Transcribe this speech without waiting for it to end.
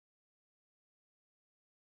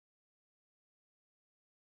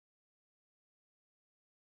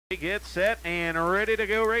Get set and ready to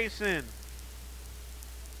go racing.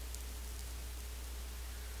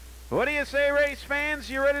 What do you say, race fans?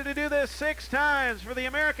 You ready to do this 6 times for the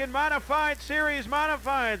American Modified Series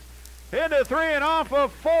Modifieds? Into 3 and off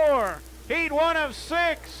of 4. Heat 1 of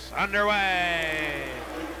 6 underway.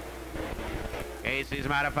 Casey's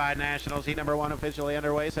Modified Nationals, heat number 1 officially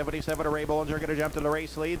underway. 77 of Ray Bollinger going to jump to the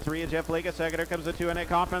race lead. 3 of Jeff Leake. Second, here comes the 2 of Nick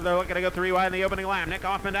Hoffman. They're looking to go 3 wide in the opening lap. Nick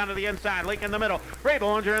Hoffman down to the inside. Leake in the middle. Ray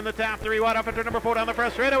Bollinger in the top. 3 wide up into number 4 down the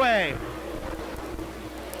front straightaway.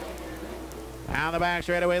 Down the back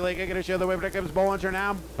straightaway. Leake going to show the way. Here comes Bollinger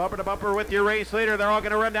now. Bumper to bumper with your race leader. They're all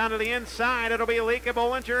going to run down to the inside. It'll be Leake,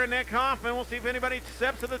 Bollinger, and Nick Hoffman. We'll see if anybody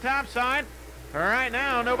steps to the top side. All right,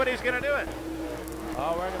 now nobody's going to do it.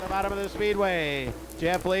 Oh, we're at the bottom of the speedway.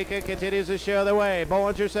 Jeff Leake continues to show the way.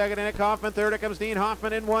 Bollinger second, and Nick Hoffman third. Here comes Dean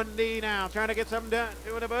Hoffman in 1D now, trying to get something done.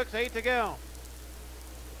 2 in the books, 8 to go.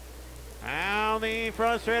 Down the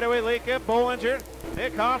front straightaway, Leake, Bollinger,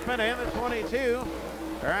 Nick Hoffman, and the 22.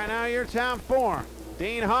 All right, now your top 4.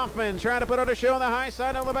 Dean Hoffman trying to put on a show on the high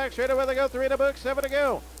side. On the back straightaway, they go 3 in the books, 7 to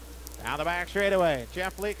go. Down the back straightaway,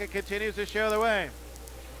 Jeff Leake continues to show the way.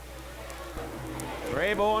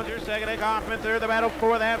 Ray Bollinger second, Nick Hoffman third. The battle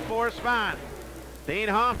for that 4th spot. Dean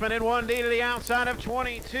Hoffman in 1D to the outside of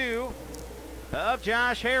 22 of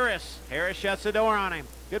Josh Harris. Harris shuts the door on him.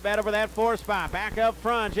 Good battle for that 4th spot. Back up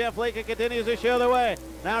front, Jeff Leake continues to show the way.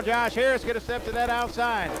 Now Josh Harris going to step to that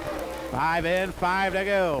outside. 5 in, 5 to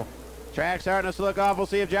go. Track starting to look off. We'll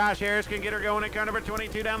see if Josh Harris can get her going in car number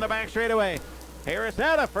 22 down the back straightaway. Harris,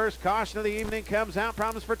 now the first caution of the evening comes out.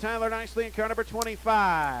 Promise for Tyler nicely in car number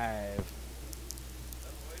 25.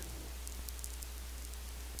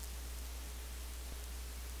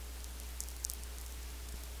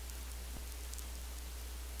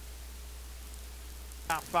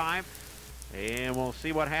 Top 5, and we'll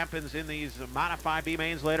see what happens in these modified B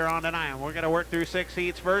mains later on tonight. We're going to work through 6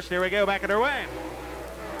 heats first. Here we go, back underway.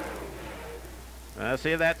 Let's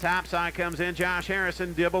see if that top side comes in. Josh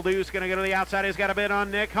Harrison, Dibble Deuce going to go to the outside. He's got a bid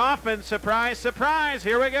on Nick Hoffman. Surprise, surprise.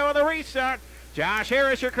 Here we go with a restart. Josh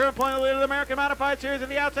Harris, your current point leader of the American Modified Series, in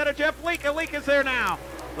the outside of Jeff Leake. Leake is there now.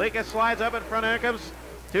 Leake slides up in front. Here comes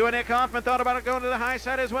 2 and Nick Hoffman. Thought about it going to the high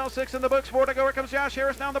side as well. 6 in the books, 4 to go. Here comes Josh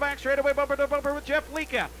Harris down the back straightaway, bumper to bumper with Jeff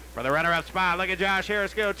Leake for the runner-up spot. Look at Josh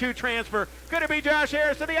Harris go. 2 transfer. Could it be Josh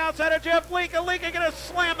Harris to the outside of Jeff Leake? Leake going to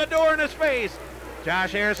slam the door in his face.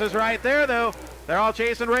 Josh Harris is right there, though. They're all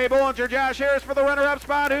chasing Ray Bollinger. Josh Harris for the runner-up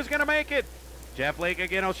spot. Who's going to make it? Jeff Leake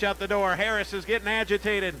again will shut the door. Harris is getting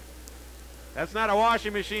agitated. That's not a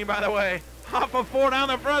washing machine, by the way. Off of 4 down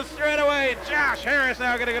the front straightaway. Josh Harris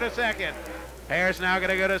now going to go to second. Harris now going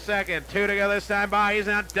to go to second. 2 to go this time by. He's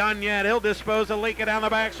not done yet. He'll dispose of Leake down the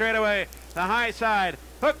back straightaway. The high side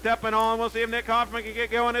hooked up and all. We'll see if Nick Hoffman can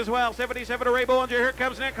get going as well. 77 to Ray Bollinger. Here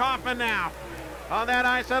comes Nick Hoffman now. On that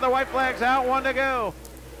high side, the white flag's out. 1 to go.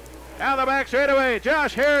 Down the back straightaway.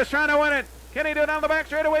 Josh Harris trying to win it. Can he do it down the back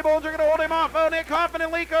straightaway? Bollinger going to hold him off. Oh, Nick Hoffman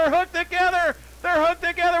and Leake are hooked together. They're hooked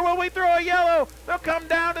together. Will we throw a yellow? They'll come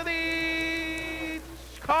down to the...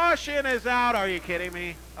 Caution is out. Are you kidding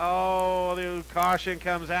me? Oh, the caution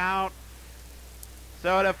comes out.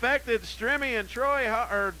 So it affected Strimmy and Troy,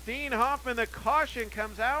 or Dean Hoffman. The caution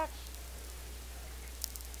comes out.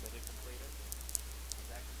 Did it complete it? Is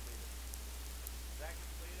that completed? Is that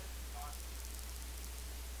completed?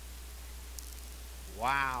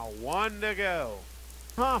 Wow, 1 to go.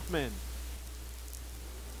 Hoffman.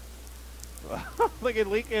 Look at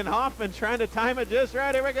Leake and Hoffman trying to time it just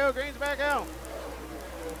right. Here we go. Green's back out.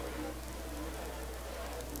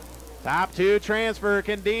 Top 2 transfer.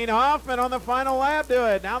 Can Dean Hoffman on the final lap do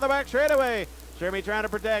it? Down the back straightaway. Strimmy trying to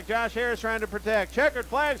protect. Josh Harris trying to protect. Checkered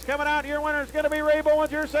flags coming out. Your winner is going to be Ray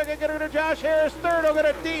Bollinger. Second, get her to Josh Harris. Third, will go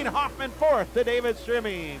to Dean Hoffman. 4th to David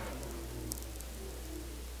Strimmy.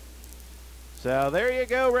 So there you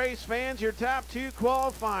go, race fans. Your top 2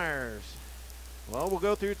 qualifiers. Well, we'll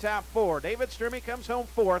go through top 4. David Strimmy comes home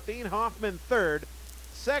 4th. Dean Hoffman 3rd.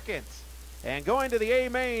 2nd. And going to the A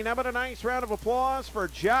main, how about a nice round of applause for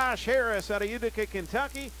Josh Harris out of Utica,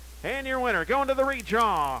 Kentucky. And your winner going to the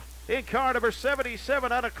redraw in car number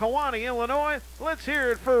 77 out of Kewanee, Illinois. Let's hear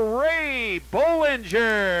it for Ray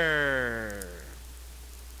Bollinger.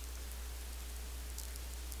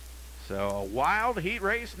 So a wild heat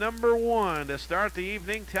race number 1 to start the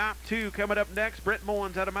evening. Top 2 coming up next. Brent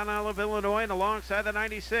Mullins out of Mount Olive, Illinois, and alongside the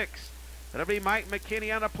 96. That'll be Mike McKinney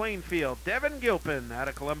out of Plainfield. Devin Gilpin out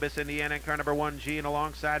of Columbus, Indiana, in car number 1G, and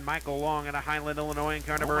alongside Michael Long out of Highland, Illinois, in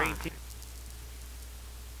car number 18.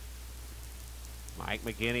 Mike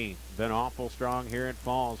McKinney been awful strong here at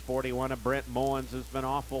Falls. 41 of Brent Mullins has been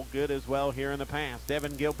awful good as well here in the past.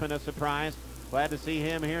 Devin Gilpin a surprise. Glad to see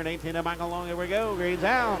him here in 18 of Michael Long. Here we go. Green's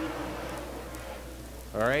out.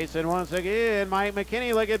 Racing once again, Mike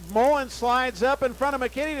McKinney. Look at Mullen slides up in front of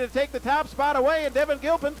McKinney to take the top spot away, and Devin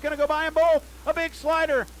Gilpin's going to go by them both. A big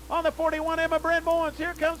slider on the 41M of Brent Mullins.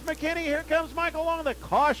 Here comes McKinney. Here comes Michael Long. The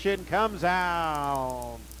caution comes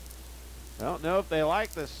out. Don't know if they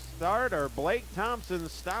like the start or Blake Thompson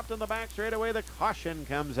stopped in the back straight away. The caution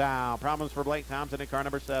comes out. Problems for Blake Thompson in car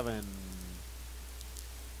number 7.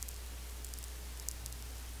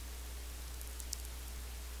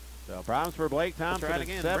 So problems for Blake Thompson at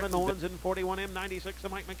again. 7, the ones in 41M, 96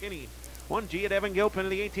 of Mike McKinney. 1G at Evan Gilpin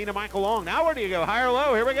and the 18 of Michael Long. Now where do you go? High or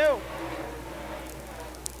low? Here we go.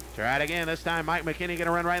 Try it again. This time Mike McKinney going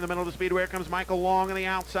to run right in the middle of the speedway. Here comes Michael Long on the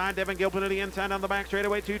outside. Devin Gilpin to the inside on the back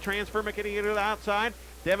straightaway. 2 transfer. McKinney to the outside.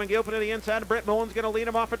 Devin Gilpin to the inside. Brent Mullins going to lead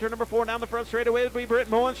him off at turn number 4 down the front straightaway. It'll be Brent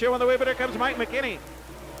Mullins showing the way, but here comes Mike McKinney.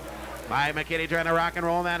 Mike McKinney trying to rock and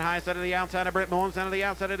roll on that high side of the outside of Brent Mullins, down to the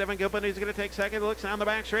outside of Devin Gilpin. He's going to take second. Looks down the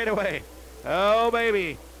back straightaway. Oh,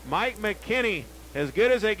 baby. Mike McKinney, as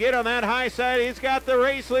good as they get on that high side. He's got the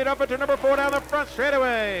race lead up at turn number 4 down the front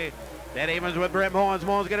straightaway. That evens with Brent Mullins.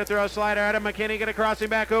 Mullins going to throw a slider at him. McKinney going to cross him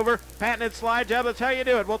back over. Patented slide job. That's how you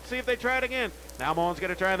do it. We'll see if they try it again. Now Mullins going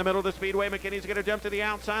to try in the middle of the speedway. McKinney's going to jump to the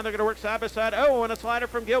outside. They're going to work side by side. Oh, and a slider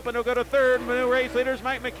from Gilpin will go to 3rd. New race leaders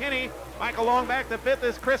Mike McKinney. Michael Long back to 5th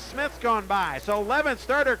as Chris Smith's gone by. So 11th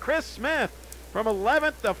starter Chris Smith from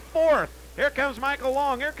 11th to 4th. Here comes Michael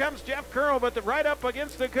Long. Here comes Jeff Curl, but right up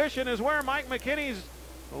against the cushion is where Mike McKinney's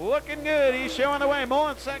looking good. He's showing the way.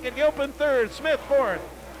 Mullins 2nd, Gilpin 3rd, Smith 4th.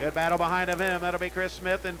 Good battle behind of him. That'll be Chris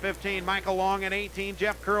Smith in 15, Michael Long in 18,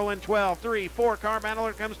 Jeff Curl in 12, 3, 4 car battle.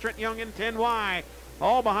 Here comes Trent Young in 10Y.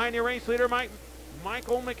 All behind your race leader,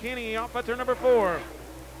 Michael McKinney off at turn number 4.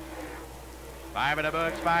 5 in the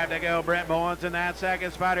books, 5 to go. Brent Mullins in that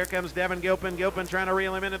 2nd spot. Here comes Devin Gilpin. Gilpin trying to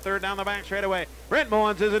reel him in at 3rd down the back straightaway. Brent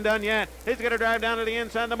Mullins isn't done yet. He's going to drive down to the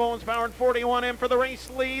inside. The Mullins powered 41M for the race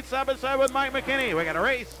lead. Side by side with Mike McKinney. We got a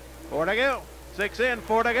race. 4 to go. 6 in,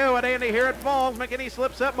 4 to go. At Andy here it falls. McKinney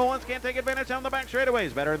slips up. Mullins can't take advantage on the back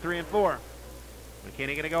straightaways. Better in 3 and 4.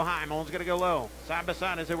 McKinney going to go high. Mullins going to go low. Side by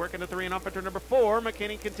side as they work into 3 and off at turn number 4.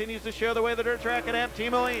 McKinney continues to show the way the dirt track at App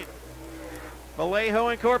Team Elite. Vallejo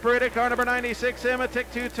Incorporated, car number 96M, a tick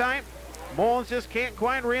 2 type. Mullins just can't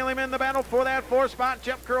quite reel him in the battle for that 4th spot.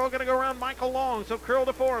 Jeff Curl going to go around Michael Long. So Curl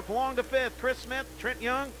to 4th, Long to 5th, Chris Smith, Trent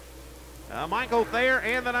Young, Michael Thayer,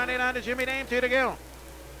 and the 99 to Jimmy Dame. 2 to go.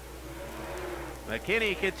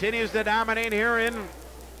 McKinney continues to dominate here in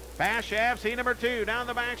fast shafts. Heat number 2 down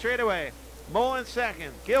the back straightaway. Mullins 2nd,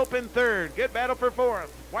 Gilpin 3rd. Good battle for 4th.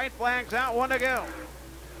 White flags out, 1 to go.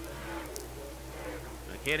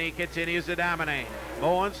 McKinney continues to dominate.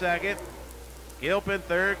 Mullins 2nd, Gilpin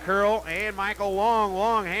 3rd, Curl and Michael Long.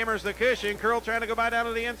 Long hammers the cushion. Curl trying to go by down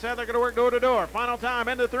to the inside. They're going to work door to door. Final time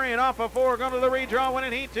into 3 and off of 4. Going to the redraw,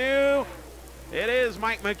 winning heat 2. It is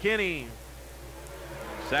Mike McKinney.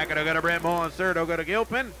 2nd will go to Brent Mullins. 3rd will go to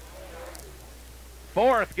Gilpin.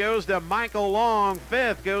 4th goes to Michael Long.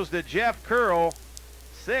 5th goes to Jeff Curl.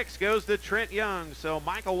 6th goes to Trent Young. So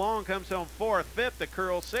Michael Long comes home 4th. 5th to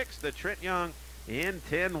Curl. 6th to Trent Young in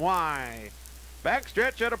 10Y.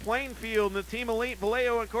 Backstretch at a Plainfield in the Team Elite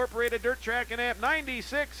Vallejo Incorporated Dirt Track and App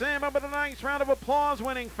 96M. Up with a nice round of applause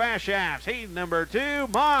winning fast shafts. Heat number 2,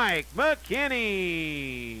 Mike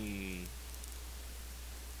McKinney.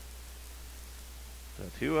 So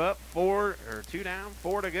 2 up, 4, or 2 down,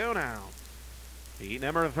 4 to go now. Heat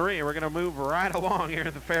number 3, we're going to move right along here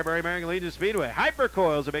at the Fairbury American Legion Speedway.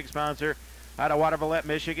 Hypercoil's a big sponsor out of Waterville,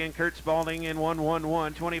 Michigan. Kurt Spalding in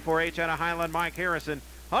 111. 24H out of Highland, Mike Harrison.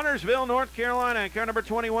 Huntersville, North Carolina. Car number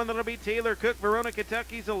 21, that'll be Taylor Cook. Verona,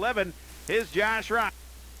 Kentucky's 11 is Josh Rock.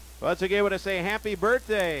 Once again, I want to say happy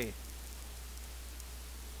birthday.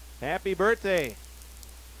 Happy birthday.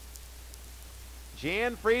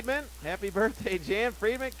 Jan Friedman. Happy birthday, Jan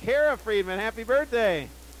Friedman. Kara Friedman, happy birthday.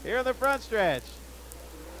 Here in the front stretch.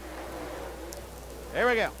 There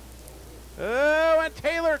we go. Oh, and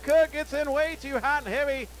Taylor Cook gets in way too hot and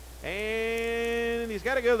heavy. And he's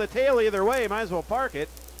got to go to the tail either way. Might as well park it.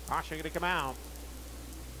 Caution going to come out.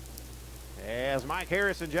 As Mike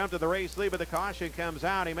Harrison jumped to the race lead, but the caution comes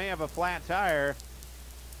out. He may have a flat tire.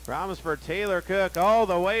 Problems for Taylor Cook all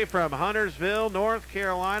the way from Huntersville, North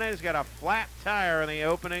Carolina. He's got a flat tire in the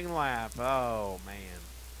opening lap. Oh, man.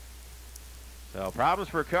 So problems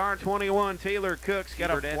for car 21. Taylor Cook's got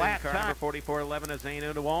a flat tire. Number 4411 is Zane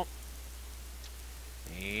DeWalt.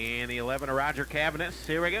 And the 11 of Roger Cavanis.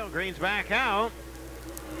 Here we go. Green's back out.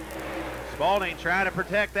 Spalding trying to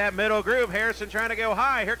protect that middle group. Harrison trying to go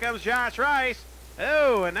high. Here comes Josh Rice.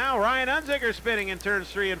 Oh, and now Ryan Unziger spinning in turns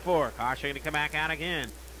 3 and 4. Caution to come back out again.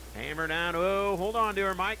 Hammer down. Oh, hold on to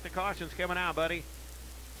her, Mike. The caution's coming out, buddy.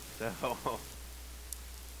 So...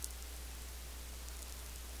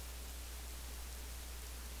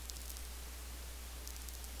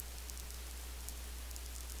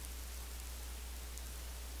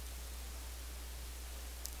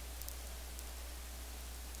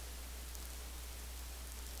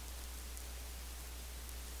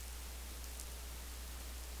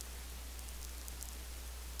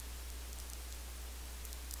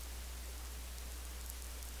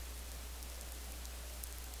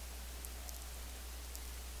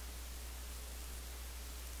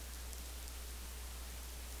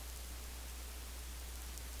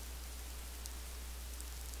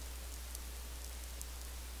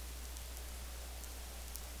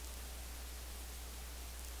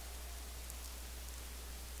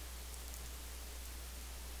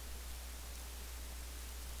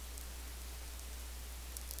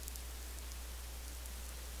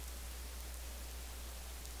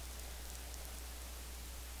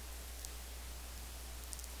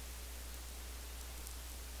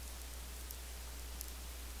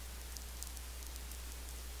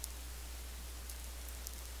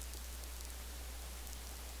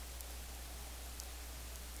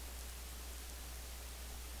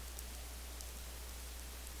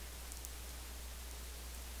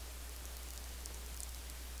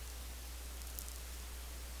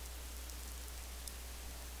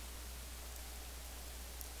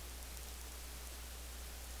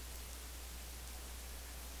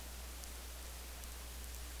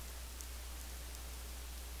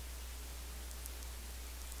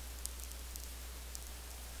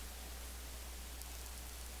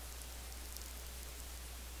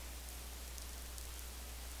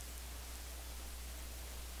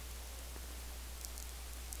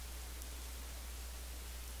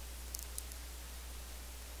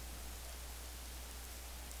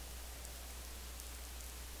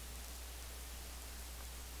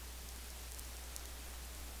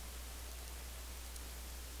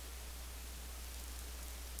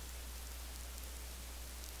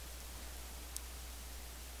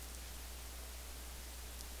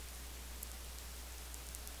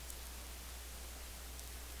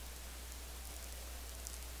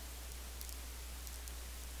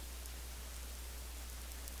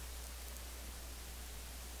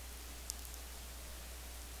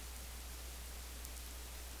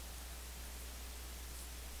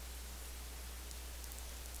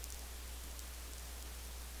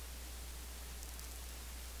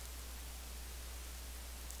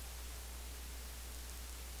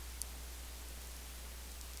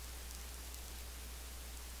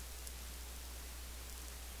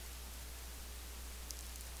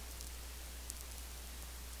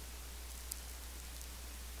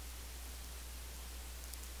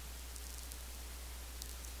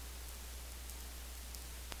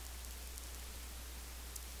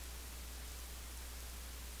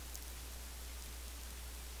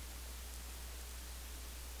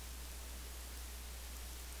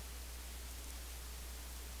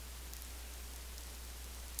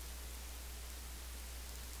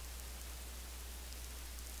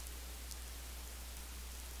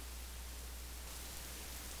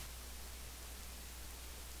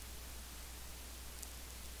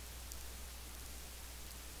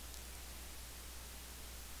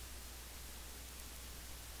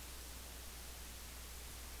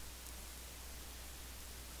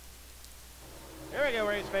 Here we go,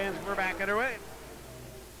 race fans. We're back underway.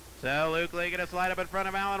 So Luke Lee going to slide up in front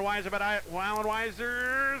of Alan Weiser, but Alan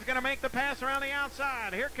Weiser's going to make the pass around the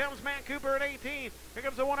outside. Here comes Matt Cooper at 18. Here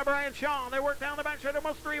comes the one of Brian Shaw. They work down the back straight,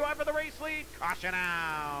 almost 3 wide for the race lead. Caution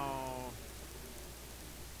out.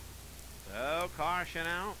 So caution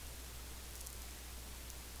out.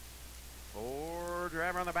 4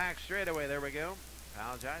 driver on the back straightaway. There we go.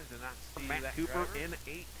 Apologize, did not see Matt that Cooper driver. In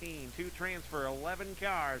 18. 2 transfer, 11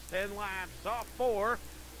 cars, 10 laps, off 4.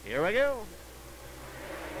 Here we go.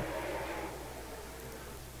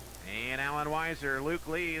 And Alan Weiser, Luke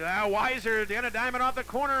Lee. Weiser, Dana Diamond off the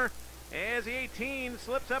corner as the 18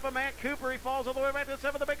 slips up a Matt Cooper. He falls all the way back to the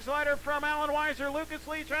 7. The big slider from Alan Weiser. Lucas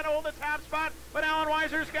Lee trying to hold the top spot, but Alan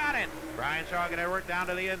Weiser's got it. Brian Shaw going to work down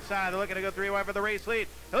to the inside. They're looking to go 3 wide for the race lead.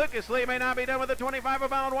 Lucas Lee may not be done with the 25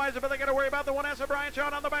 of Alan Weiser, but they got to worry about the 1S of Brian Shaw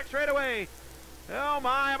on the back straightaway. Oh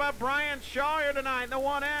my, how about Brian Shaw here tonight? The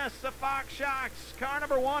 1S, the Fox Shocks. Car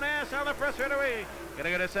number 1S on the front straightaway. Gonna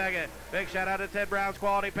go to second. Big shout out to Ted Brown's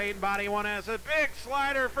Quality Paint and Body 1S. A big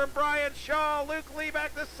slider from Brian Shaw. Luke Lee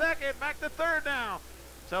back to second, back to third now.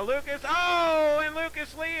 So Lucas, and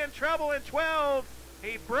Lucas Lee in trouble in 12.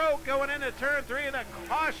 He broke going into turn 3 and the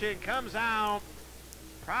caution comes out.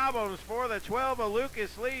 Problems for the 12 of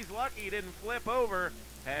Lucas Lee's. Lucky he didn't flip over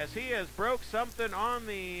as he has broke something on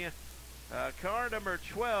the car number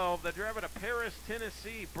 12. The driver to Paris,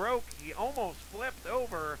 Tennessee broke. He almost flipped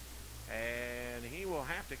over, and he will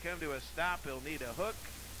have to come to a stop. He'll need a hook.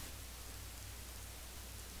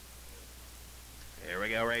 Here we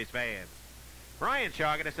go, race fans. Brian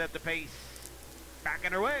Shaw going to set the pace. Back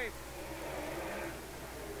underway.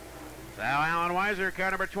 So Alan Weiser,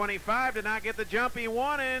 car number 25, did not get the jump he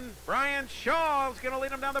wanted. Brian Shaw is going to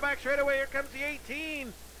lead him down the back straightaway. Here comes the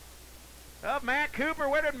 18 of Matt Cooper.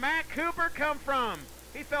 Where did Matt Cooper come from?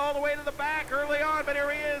 He fell all the way to the back early on, but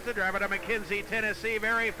here he is. The driver to McKenzie, Tennessee,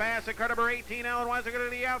 very fast. At car number 18, Alan Weiser going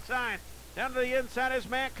to the outside. Down to the inside is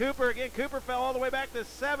Matt Cooper. Again, Cooper fell all the way back to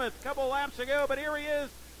 7th a couple laps ago, but here he is.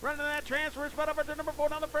 Running to that transfer spot over to number 4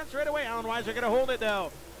 down the front straightaway. Alan Weiser going to hold it,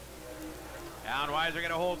 though. Alan Weiser going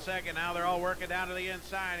to hold second. Now they're all working down to the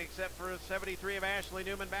inside, except for 73 of Ashley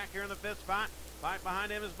Newman back here in the 5th spot. Right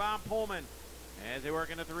behind him is Bob Pullman as they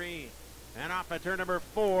work into 3. And off at turn number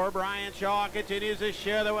 4, Brian Shaw continues to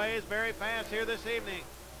share the way. He's very fast here this evening.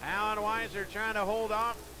 Alan Weiser trying to hold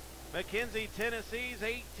off McKenzie, Tennessee's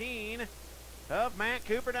 18 of Matt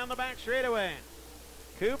Cooper down the back straightaway.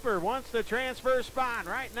 Cooper wants the transfer spot.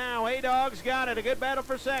 Right now, A-Dog's got it. A good battle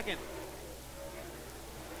for second.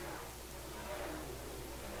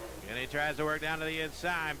 And he tries to work down to the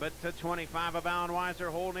inside, but to 25 of Alan Weiser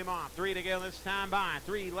holding him off. 3 to go this time by.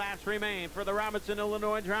 3 laps remain for the Robinson,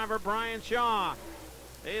 Illinois driver, Brian Shaw.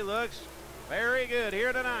 He looks very good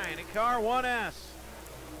here tonight in car 1S.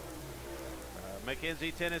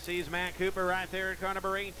 McKenzie, Tennessee's Matt Cooper right there in car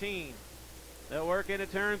number 18. They'll work into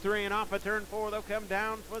turn 3 and off of turn 4. They'll come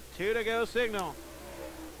down with 2 to go signal.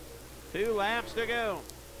 2 laps to go.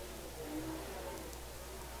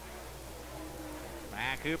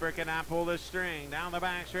 Matt Cooper cannot pull the string down the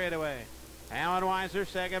back straightaway. Alan Weiser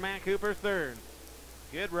second, Matt Cooper third.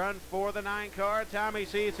 Good run for the 9 car. Tommy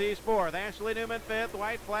CC's fourth. Ashley Newman fifth.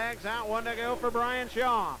 White flags out. 1 to go for Brian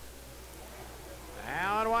Shaw.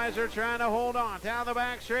 Alan Weiser trying to hold on down the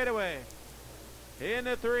back straightaway.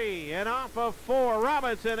 Into 3 and off of 4.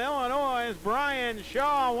 Robinson, Illinois. Brian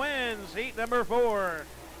Shaw wins heat number 4.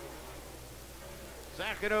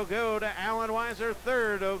 Second will go to Alan Weiser.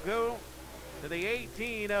 Third will go to the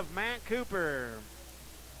 18 of Matt Cooper.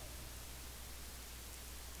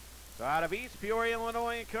 So out of East Peoria,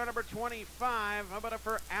 Illinois, in car number 25, how about it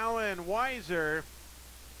for Alan Weiser?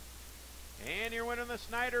 And you're winning the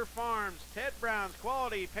Snyder Farms, Ted Brown's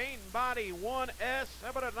Quality Paint and Body 1S.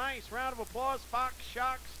 How about a nice round of applause? Fox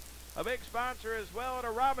Shocks, a big sponsor as well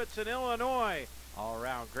at Robinson, Illinois. All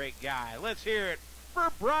around great guy. Let's hear it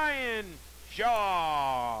for Brian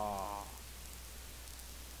Shaw.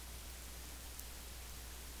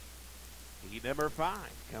 Heat number 5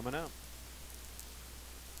 coming up.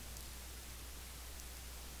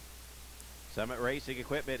 Summit Racing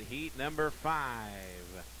Equipment heat number 5.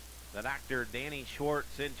 The Dr. Danny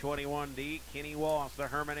Schwartz in 21D. Kenny Walsh, the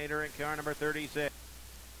Herminator, in car number 36.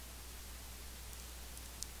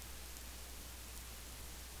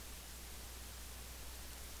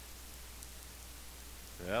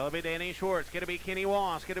 Well, it'll be Danny Schwartz. Could it be Kenny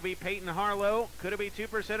Walsh? Could it be Peyton Harlow? Could it be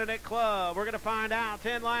 2% of Nick Club? We're going to find out.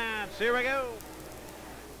 10 laps. Here we go.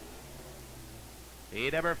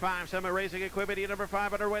 Heat number 5, Summit Racing Equipment. Heat number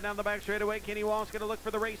 5 underway down the back straightaway. Kenny Walsh going to look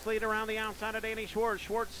for the race lead around the outside of Danny Schwartz.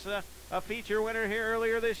 Schwartz, a feature winner here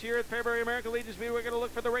earlier this year at Fairbury American Legion Speedway. We're going to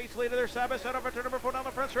look for the race lead of their side by side over turn number 4 down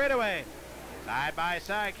the front straightaway. Side by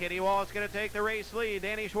side, Kenny Walsh going to take the race lead.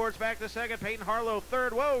 Danny Schwartz back to second. Peyton Harlow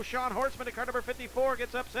third. Whoa, Sean Horseman to car number 54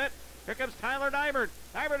 gets upset. Here comes Tyler Dybert.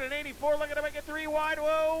 Dybert at 84 looking to make it 3 wide.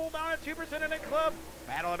 Whoa, down at 2% in the club.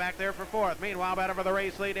 Battling back there for 4th. Meanwhile, battle for the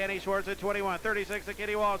race lead. Danny Schwartz at 21. 36 to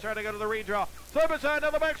Kenny Walsh trying to go to the redraw. Side by side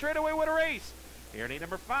down the back straightaway, win a race. Here in heat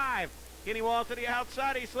number 5. Kenny Walsh to the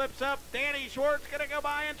outside. He slips up. Danny Schwartz going to go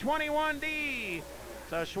by in 21D.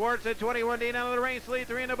 So Schwartz at 21D down to the race lead.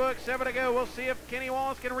 3 in the book, 7 to go. We'll see if Kenny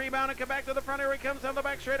Walsh can rebound and come back to the front. Here he comes down the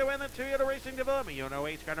back straightaway. And then Toyota Racing Development.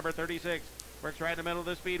 UNOH car number 36. Works right in the middle of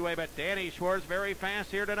the speedway. But Danny Schwartz very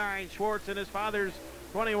fast here tonight. Schwartz and his father's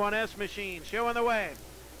 21S machine showing the way.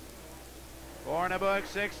 4 in the book,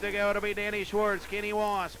 6 to go. It'll be Danny Schwartz, Kenny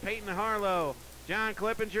Walsh, Peyton Harlow, John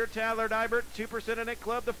Clippinger, Tyler Dybert, 2% of Nick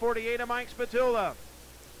Club, the 48 of Mike Spatula.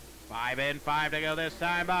 5 in, 5 to go this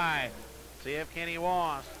time by. See if Kenny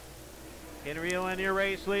Walsh can reel in your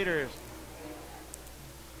race leaders.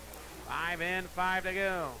 5 in, 5 to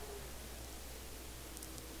go.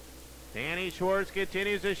 Danny Schwartz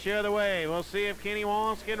continues to show the way. We'll see if Kenny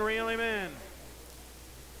Walsh can reel him in.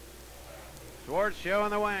 Schwartz showing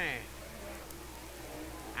the way.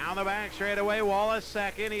 Down the back straightaway, Wallace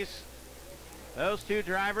second. Those two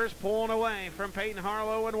drivers pulling away from Peyton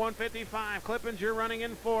Harlow in 155. Clippinger running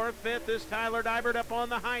in fourth. Fifth is Tyler Dybert up on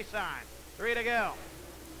the high side. 3 to go.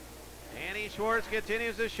 Danny Schwartz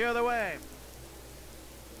continues to show the way.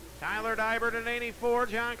 Tyler Dybert at 84.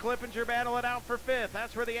 John Clippinger battle it out for fifth.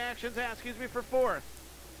 That's where the action's at, for fourth.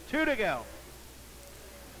 2 to go.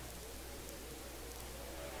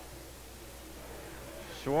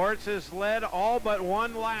 Schwartz has led all but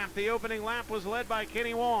one lap. The opening lap was led by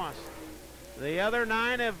Kenny Wass. The other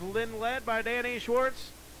 9 have been led by Danny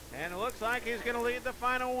Schwartz, and it looks like he's going to lead the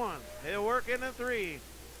final one. He'll work into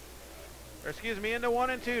into 1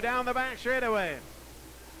 and 2 down the back straightaway.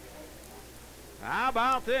 How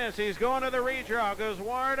about this? He's going to the redraw, goes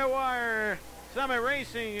wire to wire. Summit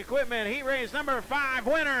Racing Equipment Heat Race number 5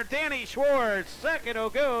 winner, Danny Schwartz. Second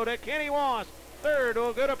will go to Kenny Wass. Third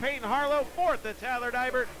will go to Peyton Harlow. Fourth to Tyler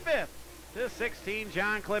Dybert. Fifth to 16,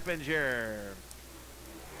 John Clippinger.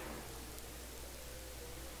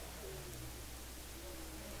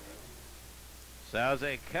 So as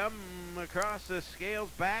they come across the scales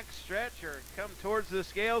backstretch, or come towards the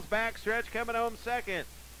scales backstretch, coming home second.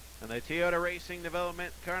 And the Toyota Racing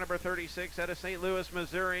Development car number 36 out of St. Louis,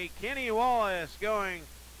 Missouri, Kenny Wallace going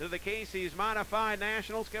to the Casey's Modified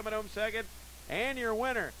Nationals, coming home second. And your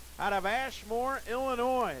winner out of Ashmore,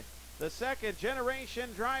 Illinois, the second generation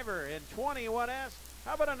driver in 21S.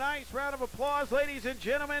 How about a nice round of applause, ladies and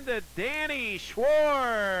gentlemen, to Danny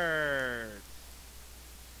Schwartz.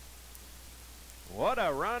 What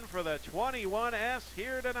a run for the 21S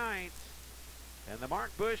here tonight. And the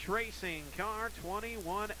Mark Busch Racing car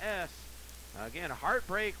 21S. Again,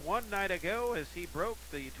 heartbreak one night ago as he broke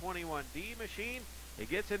the 21D machine. He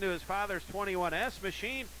gets into his father's 21S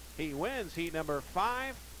machine. He wins heat number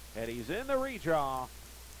 5, and he's in the redraw.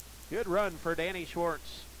 Good run for Danny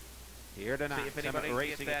Schwartz here tonight. See if anybody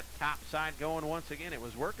racing that top side going once again. It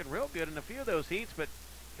was working real good in a few of those heats, but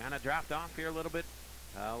kind of dropped off here a little bit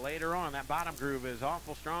later on. That bottom groove is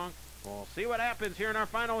awful strong. We'll see what happens here in our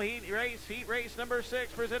final heat race number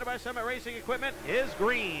 6, presented by Summit Racing Equipment, is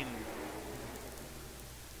green.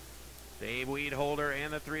 Dave Weedholder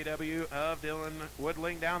and the 3W of Dylan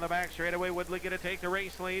Woodling down the back straightaway. Woodling going to take the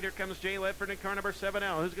race lead. Here comes Jay Ledford in car number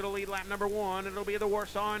 7L. Who's going to lead lap number 1? It'll be the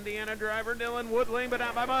Warsaw, Indiana driver, Dylan Woodling, but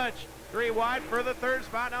not by much. 3 wide for the third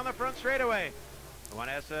spot down the front straightaway. The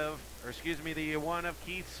 1 of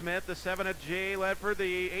Keith Smith, the 7 of Jay Ledford,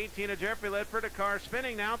 the 18 of Jeffrey Ledford. A car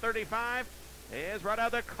spinning now, 35 is right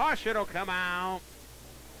out. The caution will come out.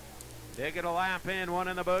 Digging a lap in, 1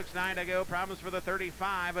 in the books, 9 to go. Problems for the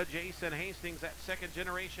 35 of Jason Hastings, that second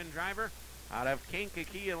generation driver out of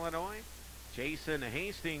Kankakee, Illinois. Jason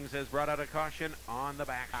Hastings has brought out a caution on the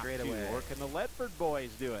back straightaway. Or can the Ledford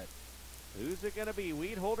boys do it? Who's it going to be?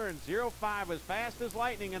 Weedholder in 05 was fast as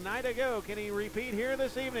lightning a night ago. Can he repeat here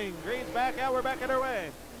this evening? Green's back out. We're back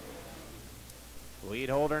underway.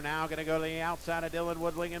 Weedholder now going to go to the outside of Dylan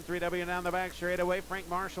Woodling and 3W down the back straightaway. Frank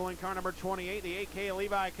Marshall in car number 28. The 8K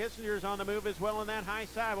Levi Kissinger's on the move as well on that high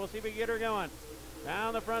side. We'll see if we can get her going.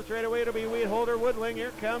 Down the front straightaway, it'll be Weedholder, Woodling.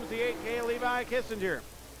 Here comes the 8K Levi Kissinger.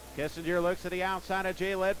 Kissinger looks to the outside of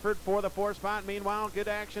Jay Ledford for the 4 spot. Meanwhile, good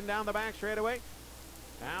action down the back straightaway.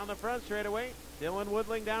 Down the front straightaway, Dylan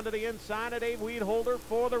Woodling down to the inside of Dave Weedholder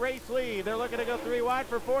for the race lead. They're looking to go 3 wide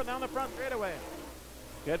for 4th down the front straightaway.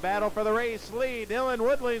 Good battle for the race lead. Dylan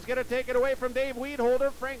Woodling's going to take it away from Dave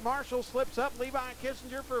Weedholder. Frank Marshall slips up. Levi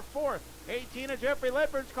Kissinger for 4th. 18 of Jeffrey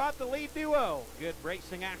Ledford's caught the lead duo. Good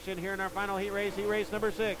racing action here in our final heat race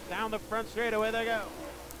number 6. Down the front straightaway they go.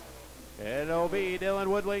 It'll be Dylan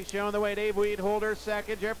Woodling showing the way. Dave Weedholder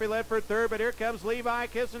second, Jeffrey Ledford third, but here comes Levi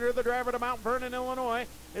Kissinger, the driver to Mount Vernon, Illinois,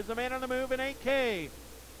 is the man on the move in 8K.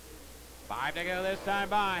 5 to go this time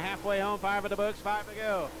by. Halfway home, 5 in the books, 5 to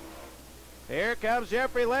go. Here comes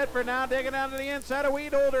Jeffrey Ledford now digging down to the inside of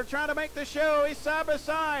Weedholder, trying to make the show. He's side by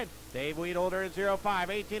side. Dave Weedholder in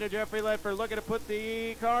 05, 18 of Jeffrey Ledford, looking to put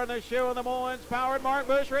the car in the show in the Mullins powered Mark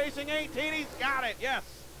Busch Racing 18. He's got it, yes.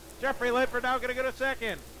 Jeffrey Ledford now going to go to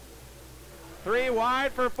second. 3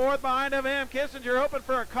 wide for 4th behind of him. Kissinger hoping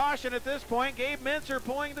for a caution at this point. Gabe Mincer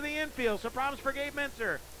pulling to the infield. So problems for Gabe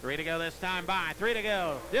Mincer. 3 to go this time by. 3 to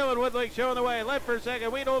go. Dylan Woodling showing the way. Ledford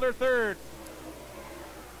second. Weedholder third.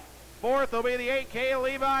 4th will be the 8K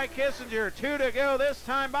Levi Kissinger. 2 to go this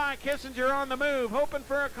time by. Kissinger on the move. Hoping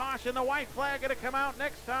for a caution. The white flag going to come out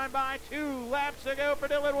next time by. 2 laps to go for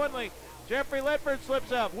Dylan Woodling. Jeffrey Ledford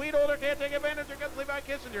slips up. Weedholder can't take advantage. Here comes Levi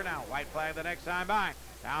Kissinger now. White flag the next time by.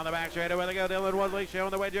 Down the back straightaway they go. Dylan Woodley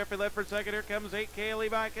showing the way. Jeffrey Ledford second. Here comes 8K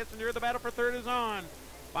Levi Kissinger. The battle for 3rd is on.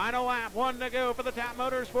 Final lap. 1 to go for the Tap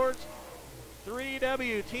Motorsports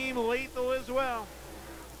 3W Team Lethal as well.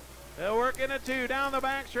 into 2, down the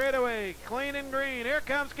back straightaway, clean and green. Here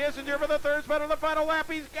comes Kissinger for the third spot of the final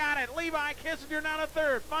lap. He's got it. Levi Kissinger now to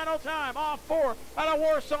third. Final time, off 4 out of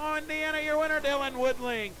Warsaw, Indiana. Your winner, Dylan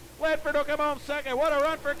Woodling. Ledford will come home second. What a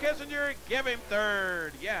run for Kissinger. Give him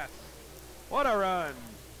third. Yes. What a run.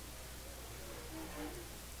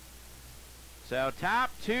 So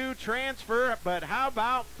top 2 transfer, but how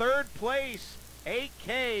about third place?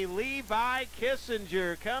 8K Levi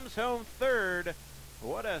Kissinger comes home third.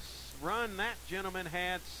 What a run that gentleman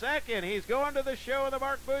had. Second, he's going to the show of the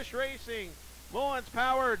Mark Bush Racing. Mullins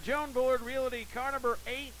Power, Joan Bullard Realty, car number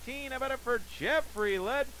 18. How about it for Jeffrey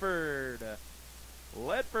Ledford?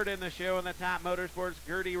 Ledford in the show in the Top Motorsports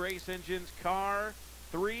Gertie Race Engines car.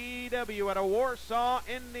 3W out of Warsaw,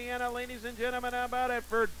 Indiana. Ladies and gentlemen, how about it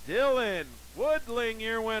for Dylan Woodling,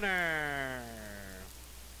 your winner?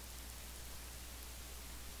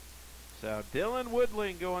 So Dylan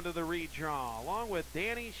Woodling going to the redraw, along with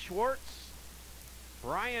Danny Schwartz,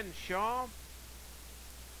 Brian Shaw,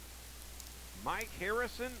 Mike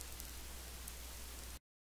Harrison,